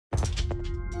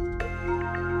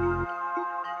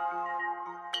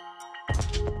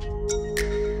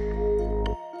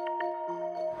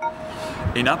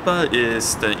INATBA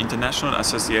is the International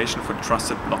Association for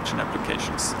Trusted Blockchain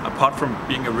Applications. Apart from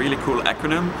being a really cool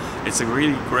acronym, it's a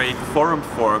really great forum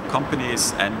for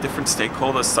companies and different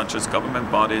stakeholders such as government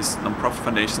bodies, non-profit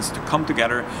foundations to come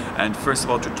together and first of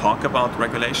all to talk about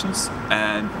regulations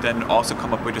and then also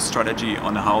come up with a strategy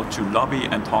on how to lobby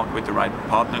and talk with the right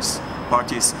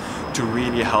parties to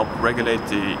really help regulate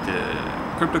the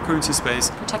cryptocurrency space.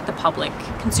 Protect the public,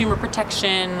 consumer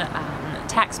protection,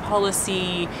 tax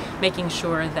policy, making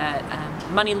sure that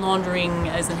money laundering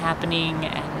isn't happening,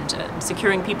 and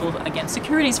securing people against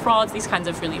securities frauds, these kinds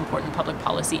of really important public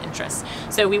policy interests.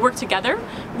 So we work together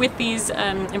with these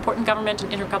important government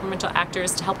and intergovernmental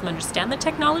actors to help them understand the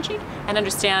technology and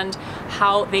understand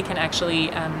how they can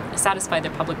actually satisfy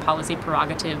their public policy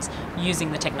prerogatives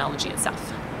using the technology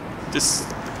itself.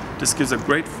 This gives a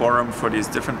great forum for these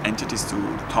different entities to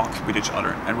talk with each other.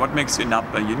 And what makes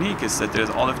INATBA unique is that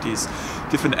there's all of these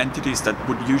different entities that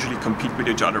would usually compete with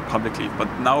each other publicly.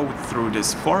 But now through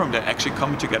this forum, they're actually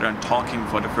coming together and talking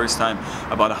for the first time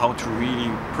about how to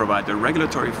really provide a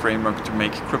regulatory framework to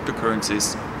make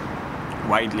cryptocurrencies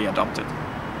widely adopted.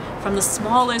 From the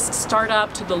smallest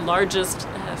startup to the largest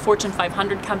Fortune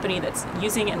 500 company that's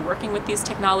using and working with these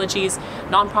technologies,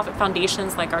 nonprofit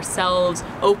foundations like ourselves,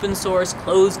 open source,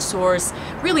 closed source,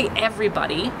 really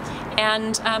everybody,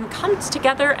 and comes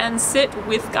together and sit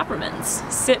with governments,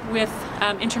 sit with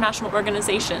international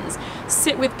organizations,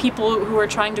 sit with people who are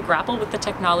trying to grapple with the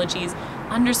technologies,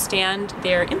 understand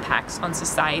their impacts on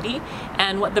society,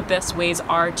 and what the best ways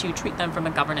are to treat them from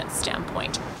a governance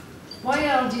standpoint. Why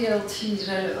are DLTs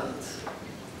relevant?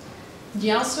 The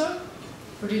answer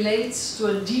relates to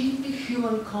a deeply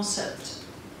human concept,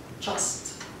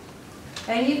 trust.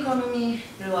 Any economy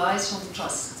relies on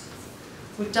trust.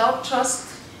 Without trust,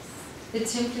 it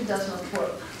simply does not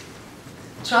work.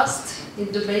 Trust is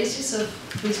the basis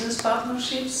of business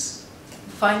partnerships,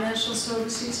 financial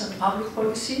services, and public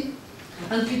policy.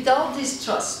 And without this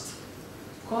trust,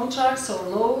 contracts or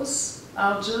laws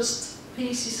are just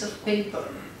pieces of paper.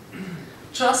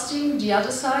 Trusting the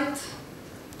other side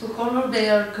to honor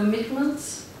their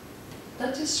commitments,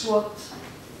 that is what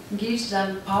gives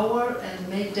them power and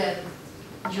makes them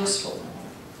useful.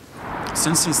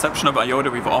 Since the inception of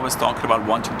IOTA, we've always talked about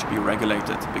wanting to be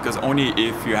regulated, because only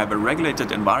if you have a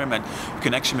regulated environment, you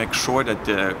can actually make sure that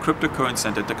the cryptocurrency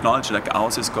and the technology like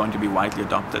ours is going to be widely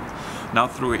adopted. Now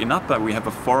through INATBA, we have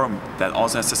a forum that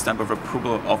also has a stamp of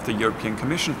approval of the European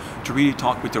Commission to really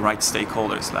talk with the right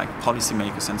stakeholders like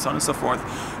policymakers and so on and so forth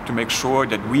to make sure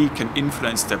that we can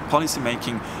influence their policy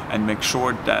making and make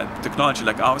sure that technology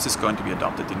like ours is going to be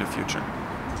adopted in the future.